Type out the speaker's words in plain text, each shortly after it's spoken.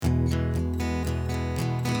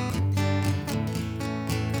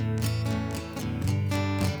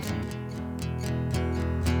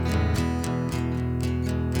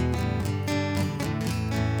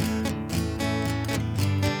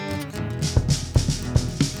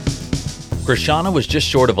Krishana was just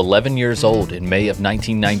short of 11 years old in May of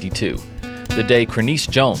 1992, the day Crenice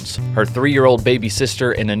Jones, her 3-year-old baby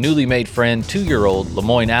sister, and a newly made friend, 2-year-old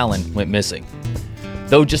Lemoyne Allen, went missing.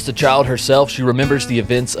 Though just a child herself, she remembers the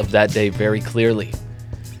events of that day very clearly.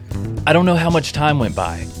 "I don't know how much time went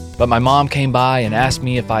by, but my mom came by and asked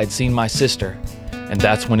me if I had seen my sister, and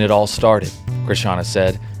that's when it all started," Krishana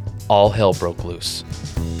said. "All hell broke loose."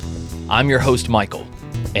 I'm your host, Michael,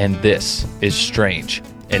 and this is Strange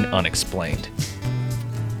and Unexplained.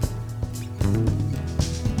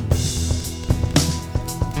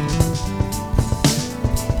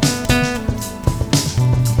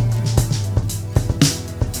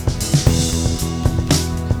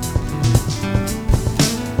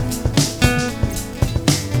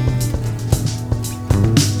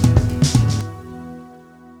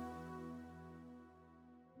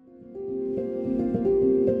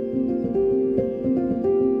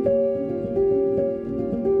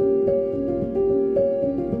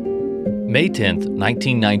 May 10th,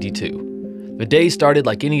 1992. The day started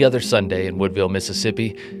like any other Sunday in Woodville,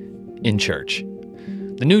 Mississippi, in church.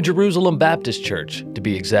 The New Jerusalem Baptist Church, to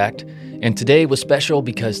be exact, and today was special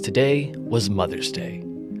because today was Mother's Day.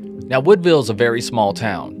 Now, Woodville is a very small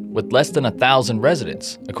town with less than 1,000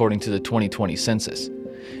 residents, according to the 2020 census.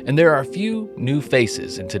 And there are a few new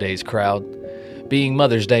faces in today's crowd. Being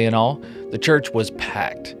Mother's Day and all, the church was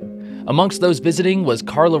packed. Amongst those visiting was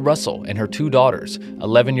Carla Russell and her 2 daughters,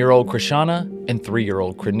 11-year-old Krishana and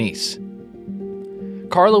 3-year-old Crenice.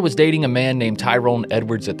 Carla was dating a man named Tyrone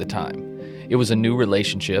Edwards at the time. It was a new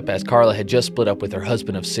relationship as Carla had just split up with her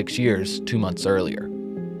husband of 6 years 2 months earlier.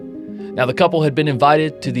 Now, the couple had been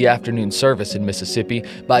invited to the afternoon service in Mississippi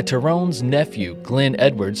by Tyrone's nephew, Glenn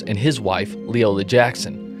Edwards, and his wife, Leola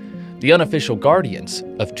Jackson, the unofficial guardians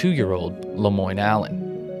of 2-year-old Lemoyne Allen.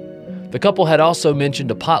 The couple had also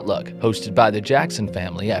mentioned a potluck hosted by the Jackson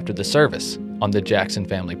family after the service on the Jackson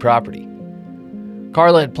family property.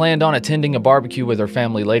 Carla had planned on attending a barbecue with her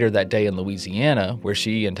family later that day in Louisiana, where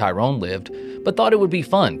she and Tyrone lived, but thought it would be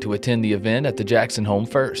fun to attend the event at the Jackson home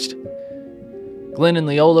first. Glenn and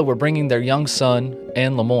Leola were bringing their young son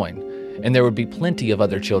and Lemoyne, and there would be plenty of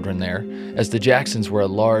other children there, as the Jacksons were a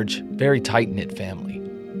large, very tight-knit family.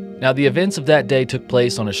 Now, the events of that day took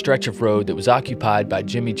place on a stretch of road that was occupied by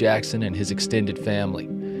Jimmy Jackson and his extended family,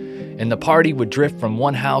 and the party would drift from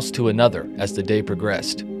one house to another as the day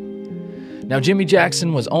progressed. Now, Jimmy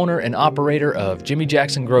Jackson was owner and operator of Jimmy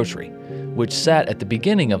Jackson Grocery, which sat at the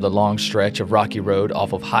beginning of the long stretch of rocky road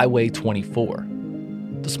off of Highway 24.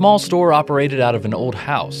 The small store operated out of an old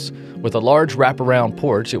house. With a large wraparound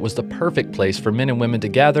porch, it was the perfect place for men and women to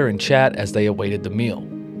gather and chat as they awaited the meal.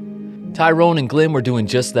 Tyrone and Glenn were doing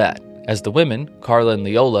just that, as the women, Carla and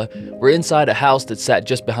Leola, were inside a house that sat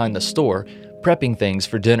just behind the store, prepping things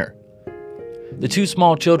for dinner. The 2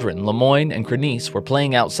 small children, Lemoyne and Crenice, were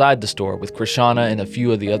playing outside the store with Krishana and a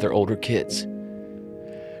few of the other older kids.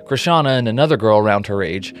 Krishana and another girl around her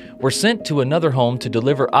age were sent to another home to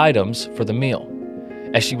deliver items for the meal.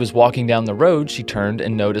 As she was walking down the road, she turned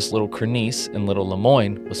and noticed little Crenice and little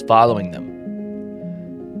Lemoyne was following them.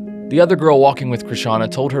 The other girl walking with Krishana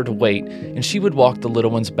told her to wait, and she would walk the little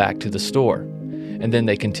ones back to the store, and then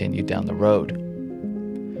they continued down the road.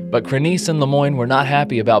 But Crenice and Lemoyne were not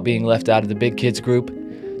happy about being left out of the big kids group,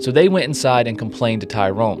 so they went inside and complained to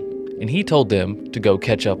Tyrone, and he told them to go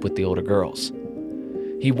catch up with the older girls.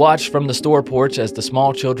 He watched from the store porch as the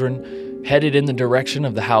small children headed in the direction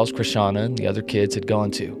of the house Krishana and the other kids had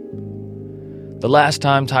gone to. The last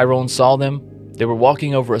time Tyrone saw them, they were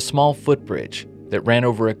walking over a small footbridge that ran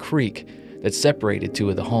over a creek that separated 2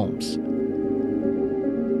 of the homes.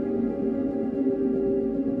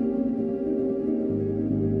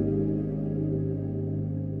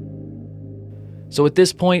 So at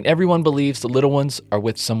this point, everyone believes the little ones are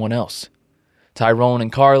with someone else. Tyrone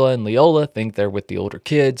and Carla and Leola think they're with the older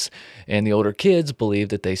kids, and the older kids believe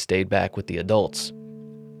that they stayed back with the adults.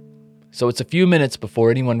 So it's a few minutes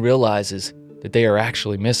before anyone realizes that they are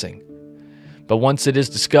actually missing. But once it is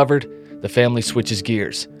discovered, the family switches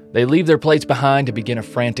gears. They leave their plates behind to begin a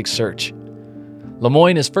frantic search.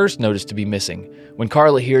 Lemoyne is first noticed to be missing. When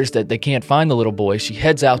Carla hears that they can't find the little boy, she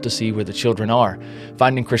heads out to see where the children are.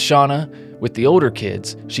 Finding Krishana with the older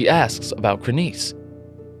kids, she asks about Crenice.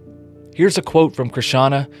 Here's a quote from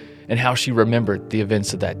Krishana and how she remembered the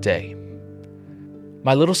events of that day.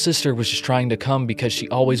 "My little sister was just trying to come because she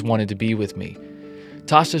always wanted to be with me.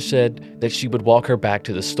 Tasha said that she would walk her back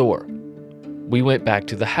to the store. We went back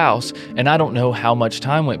to the house, and I don't know how much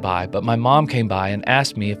time went by, but my mom came by and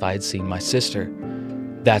asked me if I had seen my sister.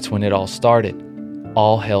 That's when it all started.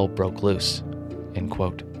 All hell broke loose." End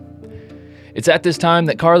quote. It's at this time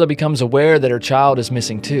that Carla becomes aware that her child is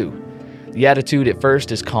missing too. The attitude at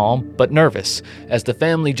first is calm but nervous, as the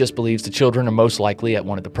family just believes the children are most likely at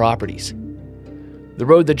one of the properties. The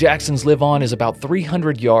road the Jacksons live on is about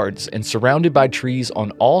 300 yards and surrounded by trees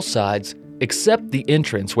on all sides except the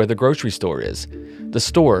entrance where the grocery store is. The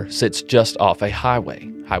store sits just off a highway,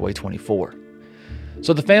 Highway 24.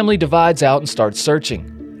 So the family divides out and starts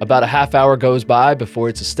searching. About a half hour goes by before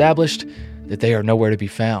it's established that they are nowhere to be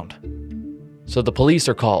found. So the police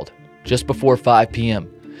are called just before 5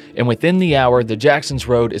 p.m. And within the hour, the Jacksons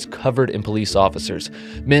Road is covered in police officers,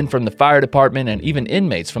 men from the fire department, and even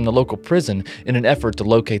inmates from the local prison in an effort to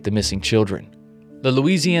locate the missing children. The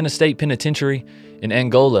Louisiana State Penitentiary in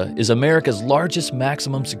Angola is America's largest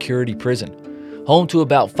maximum security prison, home to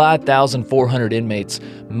about 5,400 inmates,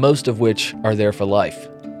 most of which are there for life.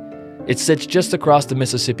 It sits just across the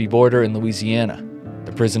Mississippi border in Louisiana.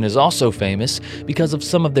 The prison is also famous because of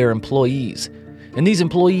some of their employees, and these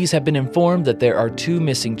employees have been informed that there are 2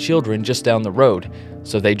 missing children just down the road,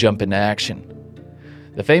 so they jump into action.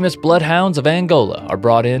 The famous Bloodhounds of Angola are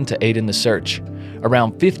brought in to aid in the search.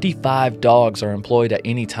 Around 55 dogs are employed at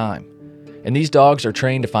any time, and these dogs are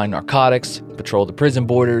trained to find narcotics, patrol the prison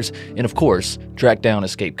borders, and of course, track down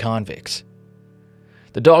escaped convicts.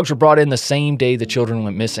 The dogs were brought in the same day the children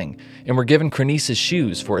went missing and were given Crenice's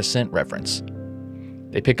shoes for a scent reference.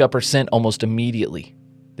 They pick up her scent almost immediately.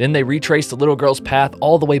 Then they retrace the little girl's path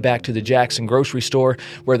all the way back to the Jackson grocery store,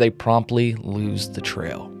 where they promptly lose the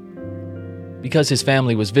trail. Because his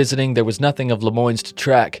family was visiting, there was nothing of Lemoyne's to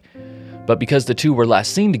track, but because the two were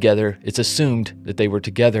last seen together, it's assumed that they were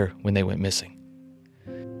together when they went missing.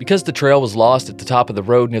 Because the trail was lost at the top of the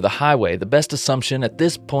road near the highway, the best assumption at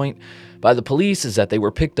this point by the police is that they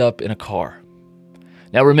were picked up in a car.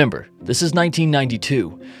 Now remember, this is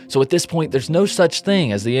 1992, so at this point there's no such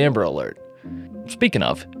thing as the Amber Alert. Speaking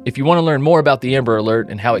of, if you want to learn more about the Amber Alert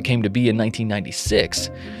and how it came to be in 1996,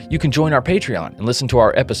 you can join our Patreon and listen to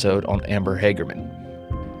our episode on Amber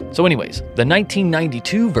Hagerman. So anyways, the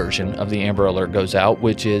 1992 version of the Amber Alert goes out,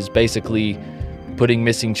 which is basically putting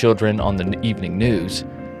missing children on the evening news.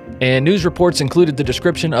 And news reports included the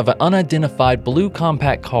description of an unidentified blue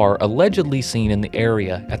compact car allegedly seen in the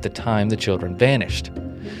area at the time the children vanished.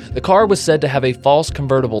 The car was said to have a false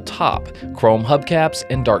convertible top, chrome hubcaps,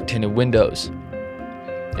 and dark tinted windows.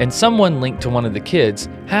 And someone linked to one of the kids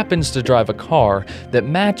happens to drive a car that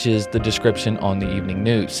matches the description on the evening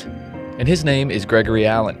news. And his name is Gregory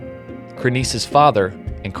Allen, Crenice's father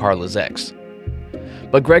and Carla's ex.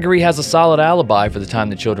 But Gregory has a solid alibi for the time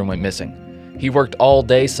the children went missing. He worked all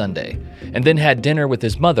day Sunday, and then had dinner with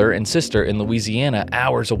his mother and sister in Louisiana,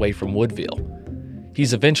 hours away from Woodville.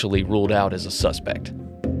 He's eventually ruled out as a suspect.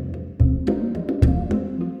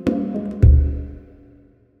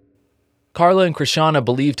 Carla and Krishana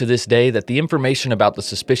believe to this day that the information about the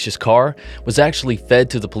suspicious car was actually fed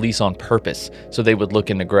to the police on purpose so they would look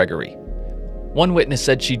into Gregory. One witness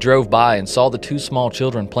said she drove by and saw the 2 small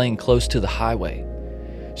children playing close to the highway.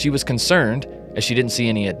 She was concerned, as she didn't see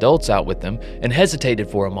any adults out with them, and hesitated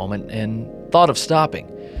for a moment and thought of stopping.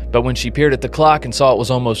 But when she peered at the clock and saw it was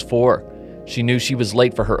almost 4, she knew she was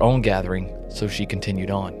late for her own gathering, so she continued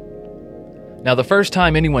on. Now, the first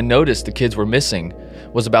time anyone noticed the kids were missing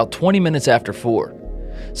was about 20 minutes after 4,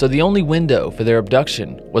 so the only window for their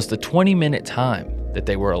abduction was the 20-minute time that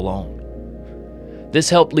they were alone. This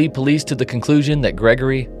helped lead police to the conclusion that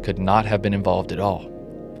Gregory could not have been involved at all.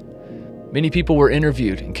 Many people were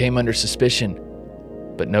interviewed and came under suspicion,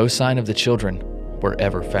 but no sign of the children were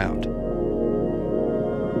ever found.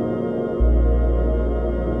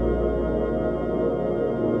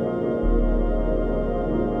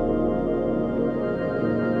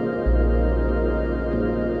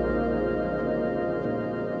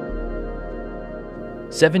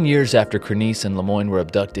 Seven years after Crenice and Lemoyne were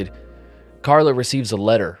abducted, Carla receives a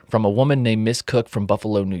letter from a woman named Miss Cook from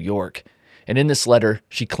Buffalo, New York, and in this letter,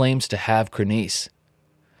 she claims to have Crenice.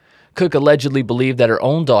 Cook allegedly believed that her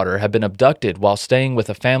own daughter had been abducted while staying with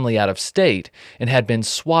a family out of state and had been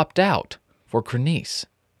swapped out for Crenice.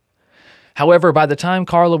 However, by the time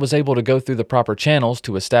Carla was able to go through the proper channels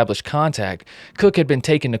to establish contact, Cook had been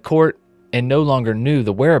taken to court and no longer knew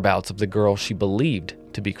the whereabouts of the girl she believed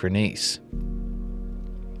to be Crenice.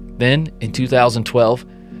 Then, in 2012,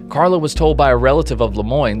 Carla was told by a relative of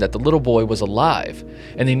Lemoyne that the little boy was alive,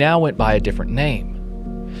 and he now went by a different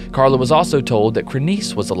name. Carla was also told that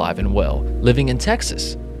Crenice was alive and well, living in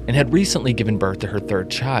Texas, and had recently given birth to her 3rd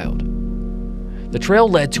child. The trail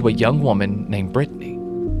led to a young woman named Brittany.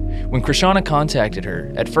 When Krishana contacted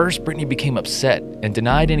her, at first Brittany became upset and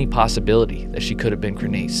denied any possibility that she could have been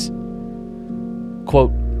Crenice.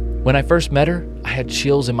 Quote, "When I first met her, I had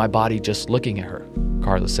chills in my body just looking at her,"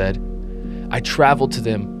 Carla said. I traveled to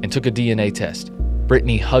them and took a DNA test.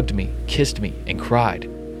 Brittany hugged me, kissed me, and cried.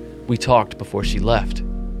 We talked before she left,"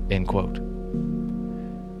 end quote.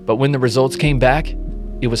 But when the results came back,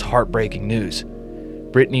 it was heartbreaking news.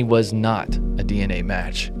 Brittany was not a DNA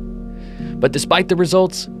match. But despite the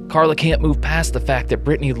results, Carla can't move past the fact that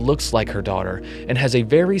Brittany looks like her daughter and has a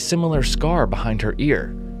very similar scar behind her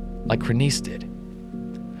ear, like Crenice did.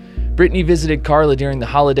 Brittany visited Carla during the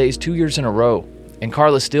holidays 2 years in a row, and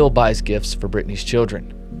Carla still buys gifts for Brittany's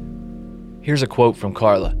children. Here's a quote from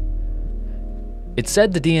Carla. "It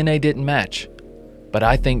said the DNA didn't match, but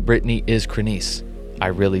I think Brittany is Crenice. I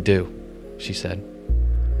really do," she said.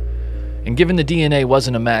 And given the DNA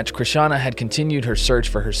wasn't a match, Krishana had continued her search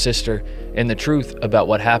for her sister and the truth about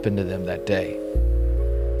what happened to them that day.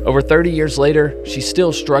 Over 30 years later, she's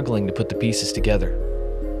still struggling to put the pieces together.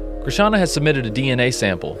 Krishana has submitted a DNA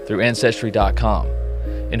sample through Ancestry.com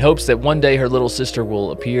in hopes that one day her little sister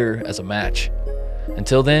will appear as a match.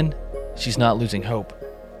 Until then, she's not losing hope.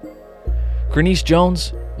 Crenice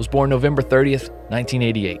Jones was born November 30th,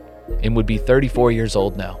 1988, and would be 34 years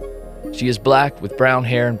old now. She is black with brown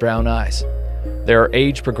hair and brown eyes. There are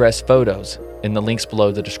age-progressed photos in the links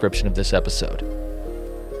below the description of this episode.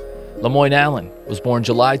 Lemoyne Allen was born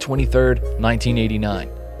July 23rd, 1989.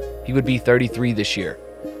 He would be 33 this year.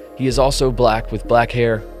 He is also black with black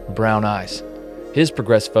hair and brown eyes. His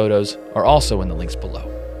progressed photos are also in the links below.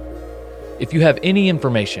 If you have any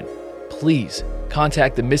information, please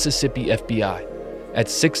contact the Mississippi FBI at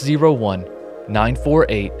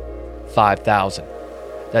 601-948-5000.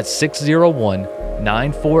 That's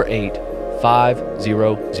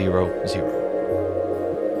 601-948-5000.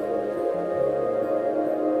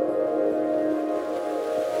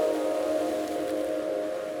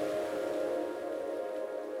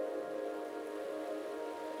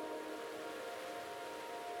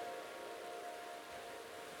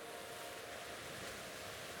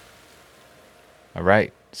 All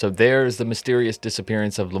right, so there's the mysterious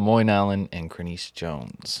disappearance of Lemoyne Allen and Crenice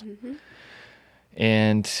Jones. Mm-hmm.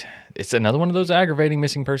 And it's another one of those aggravating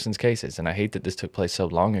missing persons cases, and I hate that this took place so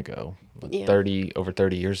long ago, over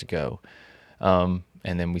 30 years ago, and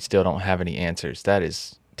then we still don't have any answers. That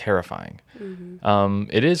is terrifying. Mm-hmm.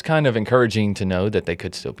 It is kind of encouraging to know that they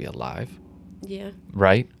could still be alive. Yeah.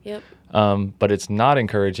 Right? Yep. But it's not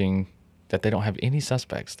encouraging that they don't have any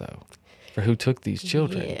suspects, though, for who took these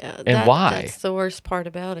children. Yeah. And why? That's the worst part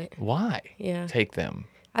about it. Why? Yeah. Take them.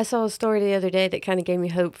 I saw a story the other day that kind of gave me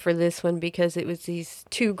hope for this one because it was these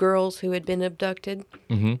two girls who had been abducted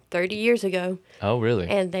 30 years ago. Oh, really?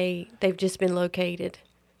 And they've just been located.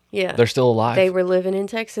 Yeah. They're still alive? They were living in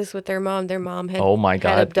Texas with their mom. Their mom had Oh, my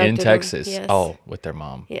God. In Texas? Yes. Oh, with their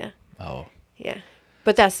mom. Yeah. Oh. Yeah.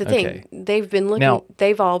 But that's the thing. Okay. They've been looking. Now,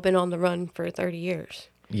 they've all been on the run for 30 years.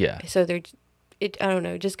 Yeah. So I don't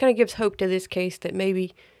know, it just kind of gives hope to this case that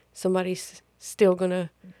maybe somebody's still going to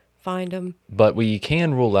find them. But we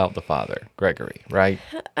can rule out the father, Gregory, right?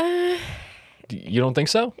 You don't think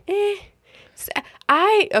so?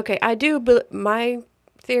 I do, but my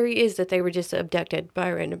theory is that they were just abducted by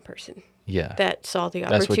a random person. Yeah. That saw the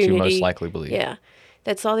opportunity. That's what you most likely believe. Yeah.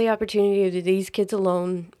 That saw the opportunity of these kids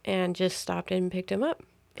alone and just stopped and picked them up.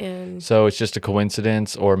 And so it's just a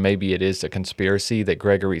coincidence, or maybe it is a conspiracy that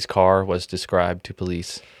Gregory's car was described to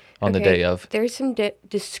police on the day of. There's some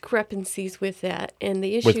discrepancies with that, and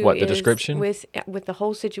the issue with what, is the description? With the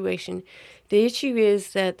whole situation. The issue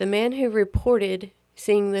is that the man who reported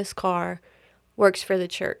seeing this car works for the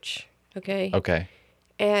church. Okay. Okay.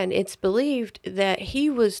 And it's believed that he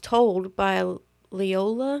was told by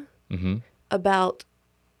Leola about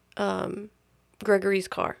Gregory's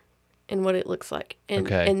car and what it looks like, and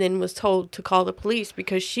then was told to call the police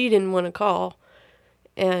because she didn't want to call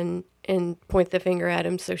and point the finger at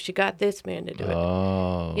him, so she got this man to do it.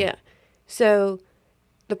 Oh. Yeah. So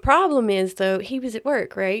the problem is, though, he was at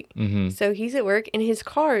work, right? Mm-hmm. So he's at work, and his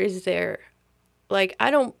car is there. Like,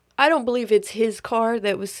 I don't believe it's his car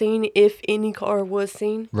that was seen, if any car was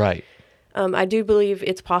seen. Right. I do believe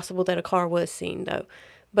it's possible that a car was seen, though.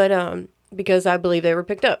 But, because I believe they were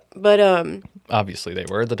picked up. But, obviously they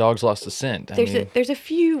were. The dogs lost the scent. There's a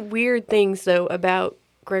few weird things, though, about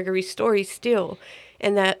Gregory's story still.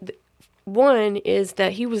 And that one is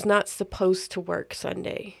that he was not supposed to work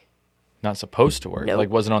Sunday. Not supposed to work? Nope. Like,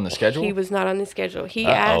 wasn't on the schedule? He was not on the schedule. He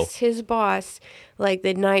asked his boss, like,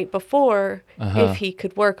 the night before if he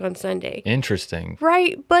could work on Sunday. Interesting.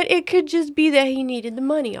 Right, but it could just be that he needed the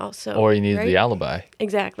money also. Or he needed the alibi.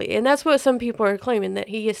 Exactly, and that's what some people are claiming, that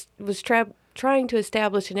he was trying to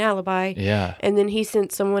establish an alibi. Yeah. And then he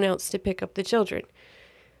sent someone else to pick up the children.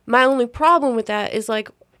 My only problem with that is, like,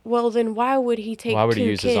 Well, then why would he take Why would he two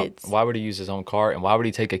use kids? why would he use his own car, and why would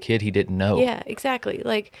he take a kid he didn't know? Yeah, exactly.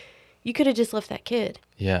 Like, you could have just left that kid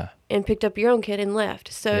Yeah. and picked up your own kid and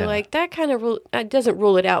left. So, Yeah. like, that kind of doesn't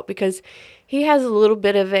rule it out, because he has a little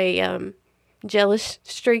bit of a jealous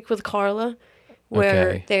streak with Carla,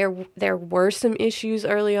 where there were some issues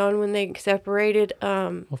early on when they separated.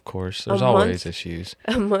 Of course, there's always issues.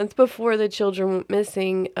 A month before the children went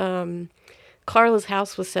missing, Carla's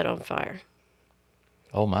house was set on fire.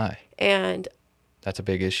 Oh my. And that's a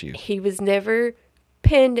big issue. He was never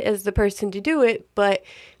pinned as the person to do it, but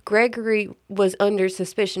Gregory was under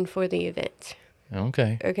suspicion for the event.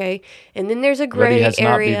 Okay. Okay. And then there's a gray area. But he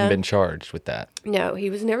has not even been charged with that. No, he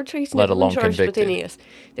was never charged Let alone charged with convicted. any of this.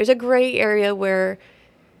 There's a gray area where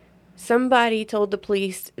somebody told the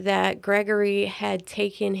police that Gregory had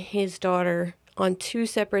taken his daughter on 2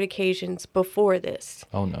 separate occasions before this.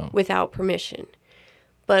 Oh, no. Without permission.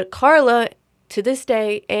 But Carla, to this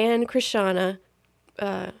day, and Krishana,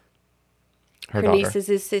 her niece daughter. is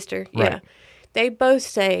his sister. Right. Yeah. They both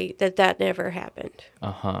say that never happened.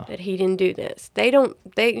 Uh-huh. That he didn't do this. They don't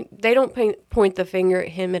point the finger at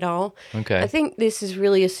him at all. Okay. I think this is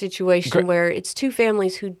really a situation where it's 2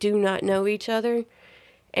 families who do not know each other,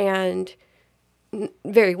 and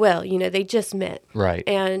very well, they just met. Right.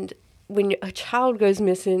 And when a child goes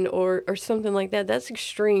missing or something like that, that's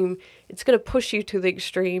extreme. It's going to push you to the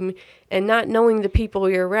extreme, and not knowing the people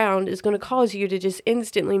you're around is going to cause you to just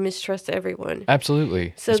instantly mistrust everyone.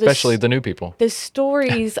 Absolutely. So especially the new people. The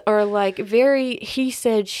stories are like very he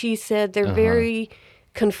said, she said. They're very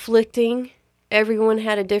conflicting. Everyone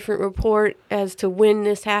had a different report as to when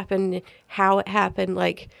this happened, how it happened,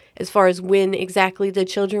 like as far as when exactly the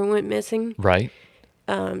children went missing. Right.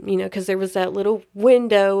 Because there was that little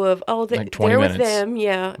window of, like 20 they're minutes. with them,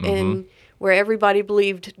 yeah, and where everybody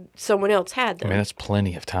believed someone else had them. I mean, that's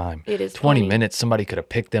plenty of time. It is 20 plenty. minutes, somebody could have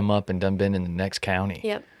picked them up and done been in the next county.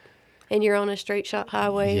 Yep. And you're on a straight shot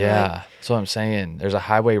highway. Yeah, like, that's what I'm saying. There's a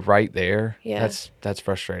highway right there. Yeah. That's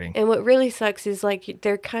frustrating. and what really sucks is, like,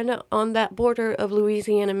 they're kind of on that border of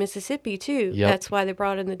Louisiana, Mississippi, too. Yep. That's why they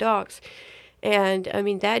brought in the dogs. And, I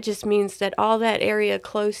mean, that just means that all that area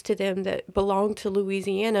close to them that belonged to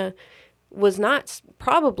Louisiana was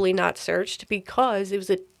probably not searched, because it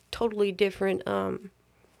was a totally different,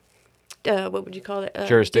 what would you call it?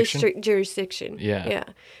 Jurisdiction? District jurisdiction. Yeah. Yeah.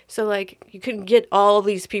 So, like, you couldn't get all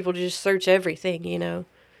these people to just search everything, Yeah.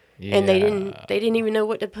 And they didn't even know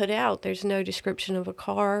what to put out. There's no description of a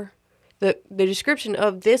car. The description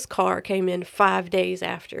of this car came in 5 days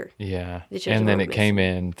after. Yeah. the children And then were it came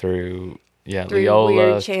missing. in through Through Leola,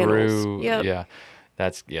 weird channels. through Yep. yeah.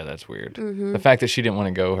 That's weird. The fact that she didn't want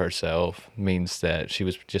to go herself means that she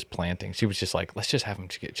was just planting. She was just like, let's just have him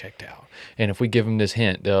get checked out. And if we give him this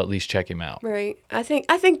hint, they'll at least check him out. Right. I think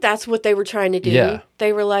that's what they were trying to do. Yeah.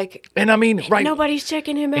 They were like, And I mean, right. nobody's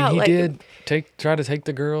checking him And out. he like, did try to take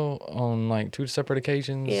the girl on like 2 separate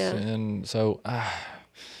occasions. Yeah. And so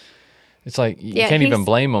it's like you Yeah, can't even he's-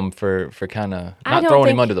 blame him for kind of I not don't throwing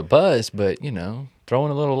him think- under the bus, but throwing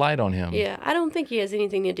a little light on him. Yeah, I don't think he has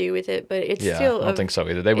anything to do with it, but it's Yeah, still I don't think so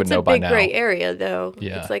either. They would know by now. It's a big gray area, though.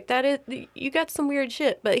 Yeah. It's like that is you got some weird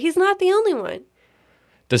shit, but he's not the only one.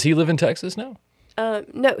 Does he live in Texas now?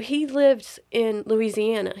 No, he lives in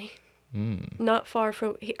Louisiana, not far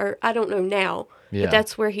from, or I don't know now, Yeah. but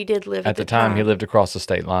that's where he did live At the time, he lived across the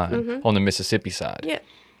state line on the Mississippi side. Yeah,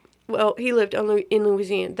 well, he lived in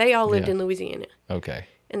Louisiana. They all lived Yeah. in Louisiana. Okay.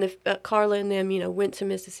 And Carla and them, went to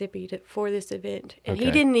Mississippi for this event. And he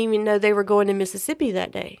Okay. didn't even know they were going to Mississippi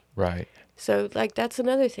that day. Right. So, like, that's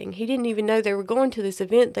another thing. He didn't even know they were going to this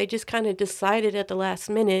event. They just kind of decided at the last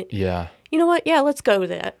minute, Yeah. you know what? Yeah, let's go to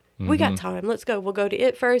that. We got time. Let's go. We'll go to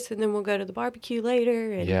it first, and then we'll go to the barbecue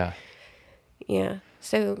later. And Yeah. yeah.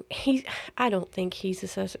 So, I don't think he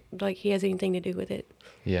has anything to do with it.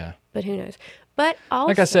 Yeah. But who knows? But also,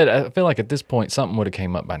 Like I said, I feel like at this point, something would have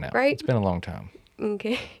came up by now. Right? It's been a long time.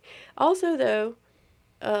 okay. Also, though,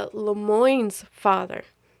 Lemoyne's father,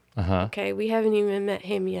 Uh-huh. okay, we haven't even met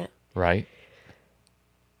him yet. Right.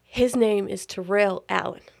 His name is Terrell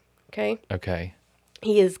Allen, okay? Okay.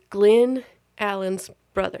 He is Glenn Allen's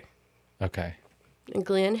brother. Okay. And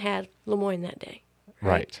Glenn had Lemoyne that day.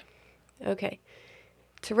 Right. Okay.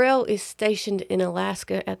 Terrell is stationed in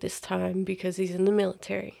Alaska at this time because he's in the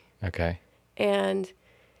military. Okay. And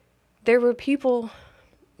there were people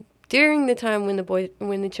during the time when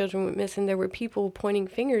the children went missing, there were people pointing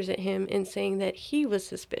fingers at him and saying that he was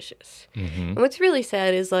suspicious. Mm-hmm. And what's really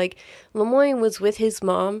sad is, like, Lemoyne was with his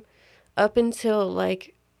mom up until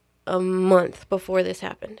like a month before this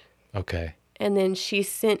happened. Okay. And then she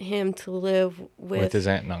sent him to live With his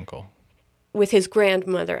aunt and uncle. with his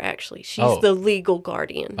grandmother, actually. She's Oh. the legal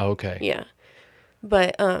guardian. Okay. Yeah.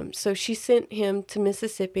 But so she sent him to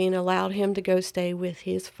Mississippi and allowed him to go stay with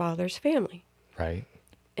his father's family. Right.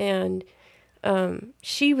 And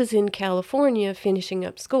she was in California finishing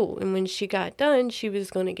up school. And when she got done, she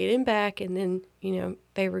was going to get him back, and then,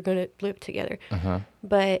 they were going to live together. Uh-huh.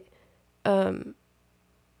 But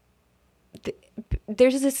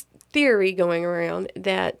there's this theory going around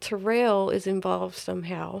that Terrell is involved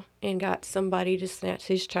somehow and got somebody to snatch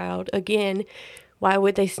his child. Again, why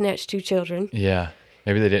would they snatch two children? Yeah.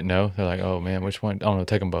 Maybe they didn't know. They're like, oh, man, which one? I don't know.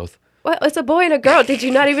 Take them both. Well, it's a boy and a girl. Did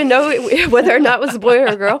you not even know whether or not it was a boy or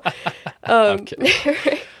a girl? I'm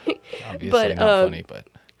kidding. Obviously But, not funny, but.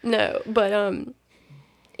 No, but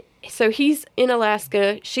so he's in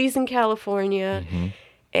Alaska, she's in California,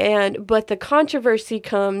 but the controversy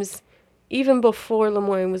comes even before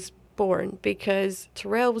Lemoyne was born, because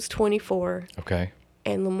Terrell was 24 Okay.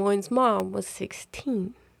 and Lemoyne's mom was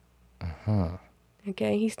 16. Uh-huh.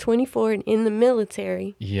 Okay, he's 24 and in the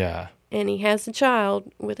military, Yeah. and he has a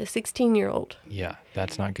child with a 16-year-old. Yeah.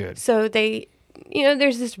 That's not good. So they,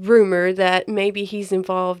 there's this rumor that maybe he's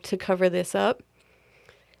involved to cover this up.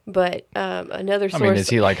 But another source... I mean, is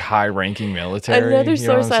he like high-ranking military? Another You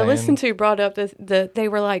know what source I'm I listened to brought up that they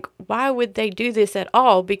were like, why would they do this at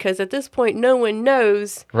all? Because at this point, no one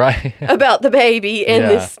knows Right. about the baby in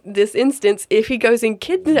Yeah. this instance. If he goes and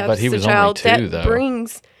kidnaps But he the was only child, 2, that though.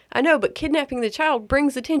 brings... I know, but kidnapping the child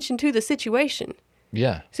brings attention to the situation.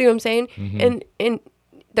 Yeah. See what I'm saying? Mm-hmm. And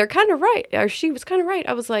they're kind of right, or she was kind of right.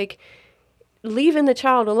 I was like, leaving the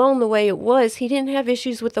child alone the way it was, he didn't have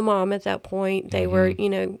issues with the mom at that point. They were,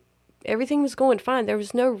 everything was going fine. There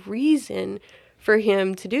was no reason for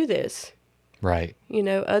him to do this, Right.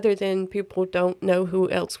 other than people don't know who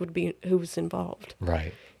was involved.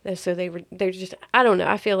 Right. So they're just, I don't know.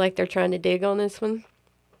 I feel like they're trying to dig on this one.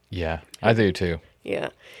 Yeah. I do too. Yeah.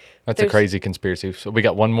 That's a crazy conspiracy. So we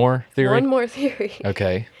got one more theory? One more theory.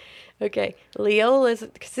 Okay. Okay. Leola's,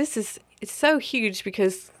 because it's so huge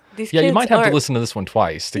because these Yeah, kids you might have to aren't- listen to this one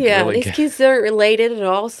twice to Yeah, really these get... kids aren't related at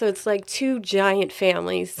all. So it's like two giant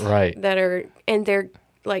families. Right. That are, and they're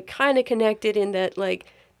like kind of connected in that, like,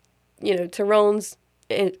 Tyrone's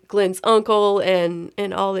and Glenn's uncle and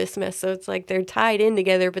all this mess. So it's like they're tied in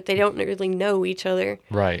together, but they don't really know each other.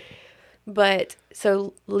 Right. But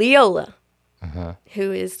so Leola, Uh-huh.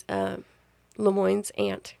 who is Lemoyne's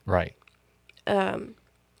aunt, Right.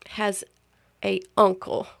 has a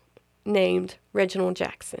uncle named Reginald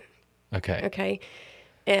Jackson. Okay. Okay.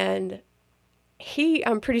 And he,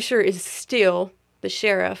 I'm pretty sure, is still the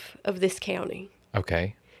sheriff of this county.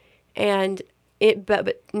 Okay. And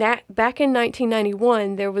back in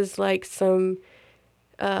 1991, there was like some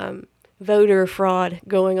voter fraud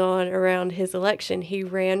going on around his election. He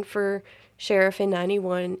ran for sheriff in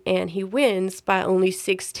 91, and he wins by only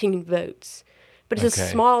 16 votes. But it's a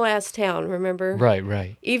Okay. small-ass town, remember? Right,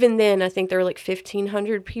 right. Even then, I think there were like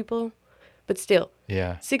 1,500 people. But still,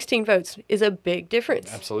 Yeah. 16 votes is a big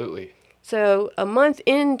difference. Absolutely. So a month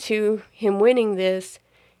into him winning this,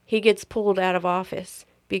 he gets pulled out of office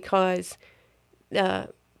because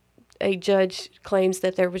a judge claims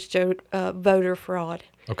that there was voter fraud.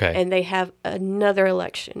 Okay. And they have another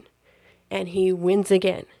election. And he wins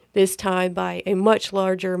again, this time by a much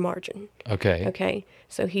larger margin. Okay. Okay?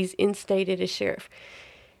 So he's instated as sheriff.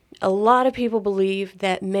 A lot of people believe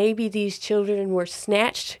that maybe these children were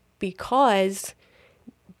snatched because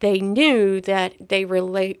they knew that they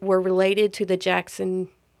were related to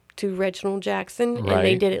to Reginald Jackson, and they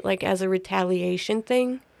Right. did it like as a retaliation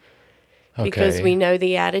thing. Because Okay. we know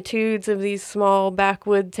the attitudes of these small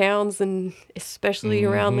backwood towns, and especially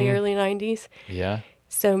around the early 90s. Yeah.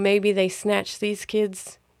 So maybe they snatched these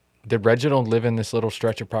kids. Did Reginald live in this little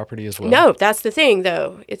stretch of property as well? No, that's the thing,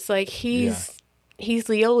 though. It's like he's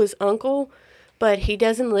Leola's uncle, but he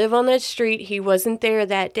doesn't live on that street. He wasn't there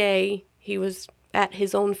that day. He was at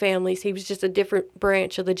his own family's. He was just a different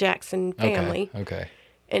branch of the Jackson family. Okay.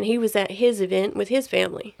 And he was at his event with his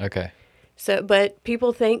family. Okay. So, but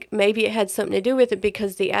people think maybe it had something to do with it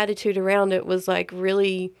because the attitude around it was like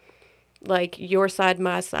really like your side,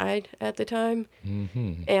 my side at the time.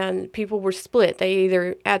 Mm-hmm. And people were split. They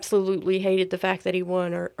either absolutely hated the fact that he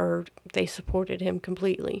won or they supported him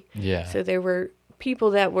completely. Yeah. So there were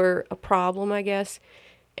people that were a problem, I guess.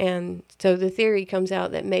 And so the theory comes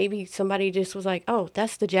out that maybe somebody just was like, oh,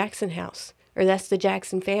 that's the Jackson house or that's the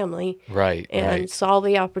Jackson family. Right. And Right. saw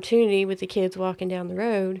the opportunity with the kids walking down the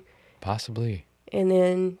road. Possibly. And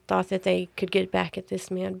then thought that they could get back at this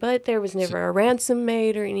man. But there was never a ransom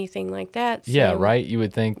made or anything like that. Yeah. so- Right. You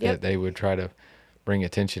would think Yep. that they would try to bring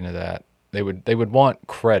attention to that. They would want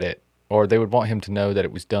credit or they would want him to know that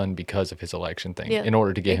it was done because of his election thing in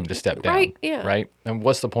order to get him to step down. Right, yeah. Right? And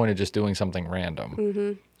what's the point of just doing something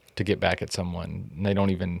random to get back at someone? And they don't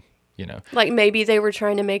even, Like maybe they were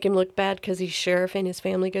trying to make him look bad because he's sheriff and his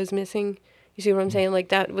family goes missing. You see what I'm saying? Like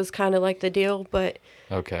that was kind of like the deal, but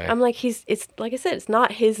okay. I'm like, it's like I said, it's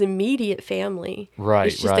not his immediate family. Right,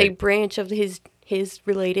 It's just a branch of his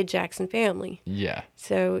related Jackson family. Yeah.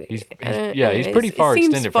 So He's pretty far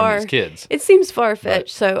extended from his kids. It seems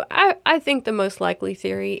far-fetched. So I think the most likely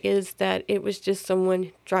theory is that it was just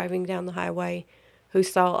someone driving down the highway who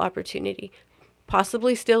saw opportunity,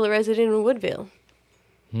 possibly still a resident of Woodville.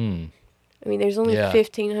 I mean, there's only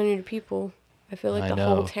 1,500 people. I feel like the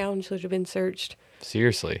whole town should have been searched.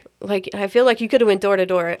 Seriously. Like, I feel like you could have went door to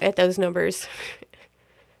door at those numbers.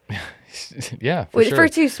 Yeah, for sure. For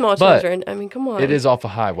two small children. I mean, come on. It is off a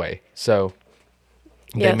highway, so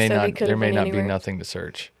there may not anywhere. be nothing to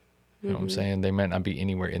search. You know what I'm saying? They might not be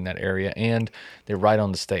anywhere in that area, and they're right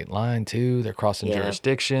on the state line too. They're crossing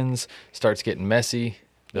jurisdictions. Starts getting messy.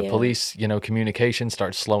 The police, communication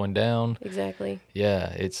starts slowing down. Exactly.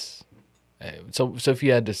 Yeah, it's so if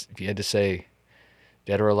you had to say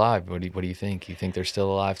dead or alive, what do you think? You think they're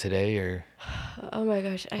still alive today, or? Oh my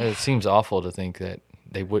gosh! It seems awful to think that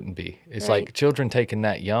they wouldn't be. It's like children taken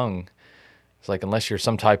that young. It's like unless you're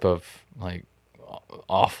some type of like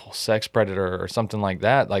awful sex predator or something like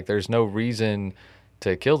that, like there's no reason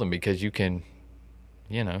to kill them because you can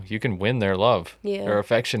win their love, their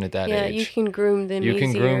affection at that age. Yeah, you can groom them. You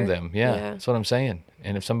can groom them. Yeah, that's what I'm saying.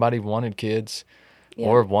 And if somebody wanted kids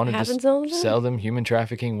or wanted to sell them, human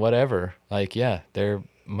trafficking, whatever, like they're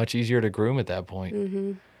much easier to groom at that point.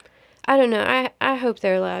 Mm-hmm. I don't know. I hope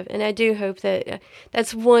they're alive, and I do hope that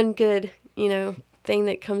that's one good, thing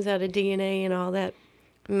that comes out of DNA and all that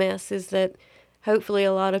mess is that hopefully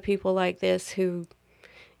a lot of people like this who,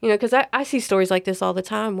 because I see stories like this all the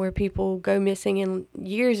time where people go missing and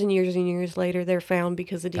years and years and years later they're found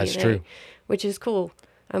because of DNA. That's true. Which is cool.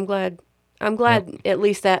 I'm glad at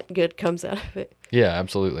least that good comes out of it. Yeah,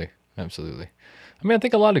 absolutely. Absolutely. I mean, I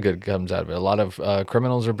think a lot of good comes out of it. A lot of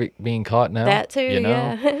criminals are being caught now. That too,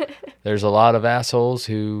 yeah. There's a lot of assholes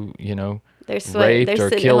who, they're raped or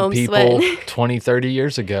killed people 20, 30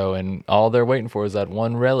 years ago, and all they're waiting for is that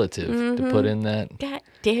one relative to put in that. God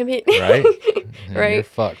damn it. Right? Right. You're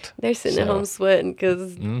fucked. They're sitting at home sweating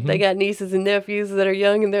because they got nieces and nephews that are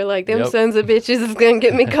young, and they're like, them sons of bitches is going to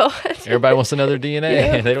get me caught. Everybody wants another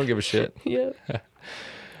DNA. They don't give a shit. Yeah.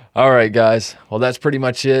 All right, guys. Well, that's pretty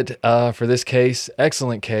much it for this case.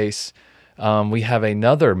 Excellent case. We have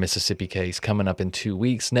another Mississippi case coming up in 2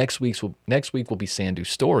 weeks. Next week will be Sandu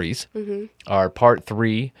Stories. Our part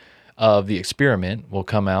 3 of the experiment will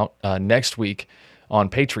come out next week on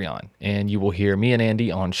Patreon, and you will hear me and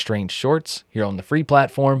Andy on Strange Shorts here on the free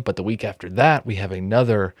platform. But the week after that, we have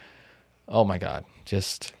another, oh my God,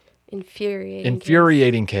 just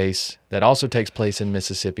infuriating case that also takes place in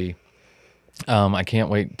Mississippi. I can't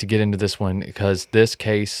wait to get into this one because this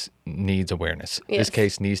case needs awareness. Yes. This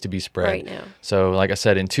case needs to be spread right now. So like I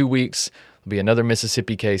said, in 2 weeks, there'll be another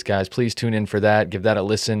Mississippi case, guys. Please tune in for that. Give that a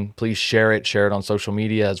listen. Please share it on social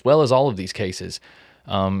media as well as all of these cases.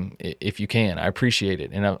 If you can, I appreciate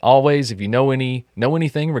it. And always, if you know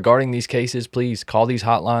anything regarding these cases, please call these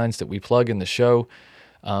hotlines that we plug in the show,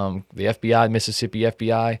 the FBI, Mississippi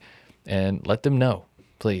FBI, and let them know,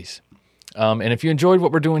 please. And if you enjoyed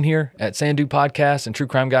what we're doing here at Sandu Podcast and True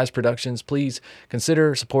Crime Guys Productions, please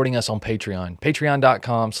consider supporting us on Patreon,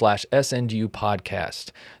 patreon.com/SNDU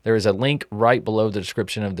Podcast. There is a link right below the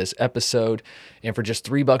description of this episode. And for just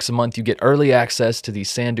 $3 a month, you get early access to these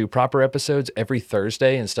Sandu proper episodes every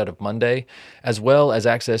Thursday instead of Monday, as well as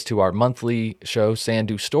access to our monthly show,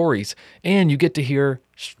 Sandu Stories. And you get to hear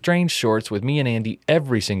Strange Shorts with me and Andy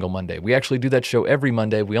every single Monday. We actually do that show every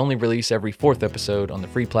Monday. We only release every 4th episode on the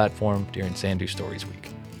free platform during Sandu Stories Week.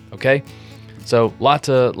 Okay? So lot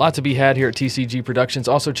to be had here at TCG Productions.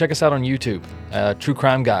 Also, check us out on YouTube, True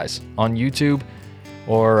Crime Guys on YouTube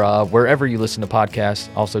or wherever you listen to podcasts.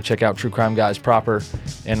 Also, check out True Crime Guys proper.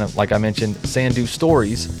 And like I mentioned, Sandu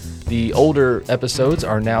Stories. The older episodes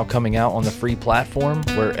are now coming out on the free platform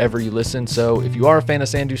wherever you listen. So if you are a fan of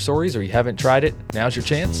Sandu Stories or you haven't tried it, now's your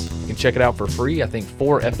chance. You can check it out for free. I think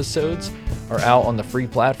 4 episodes are out on the free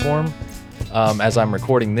platform as I'm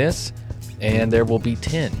recording this. And there will be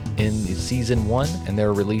 10 in season 1, and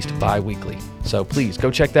they're released bi-weekly. So please go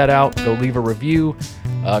check that out. Go leave a review.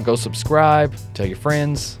 Go subscribe. Tell your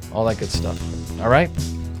friends. All that good stuff. All right?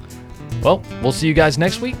 Well, we'll see you guys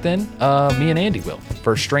next week then. Me and Andy will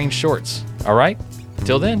for Strange Shorts. All right?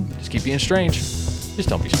 Until then, just keep being strange. Just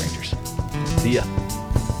don't be strangers. See ya.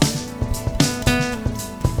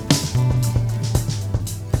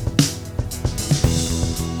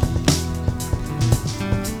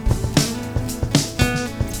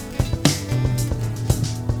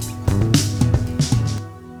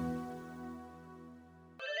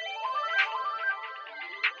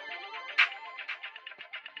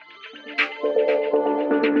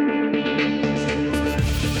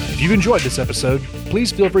 If you've enjoyed this episode,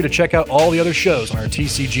 please feel free to check out all the other shows on our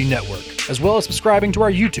TCG network, as well as subscribing to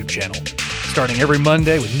our YouTube channel. Starting every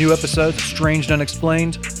Monday with new episodes of Strange and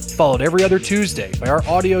Unexplained, followed every other Tuesday by our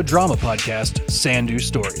audio drama podcast, Sandu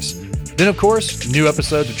Stories. Then, of course, new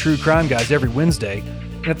episodes of True Crime Guys every Wednesday.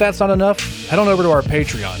 And if that's not enough, head on over to our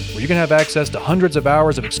Patreon, where you can have access to hundreds of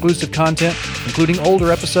hours of exclusive content, including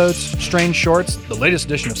older episodes, strange shorts, the latest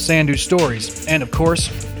edition of Sandu Stories, and, of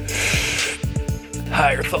course,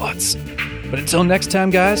 higher thoughts. But until next time,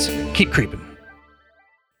 guys, keep creeping.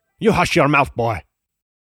 You hush your mouth, boy.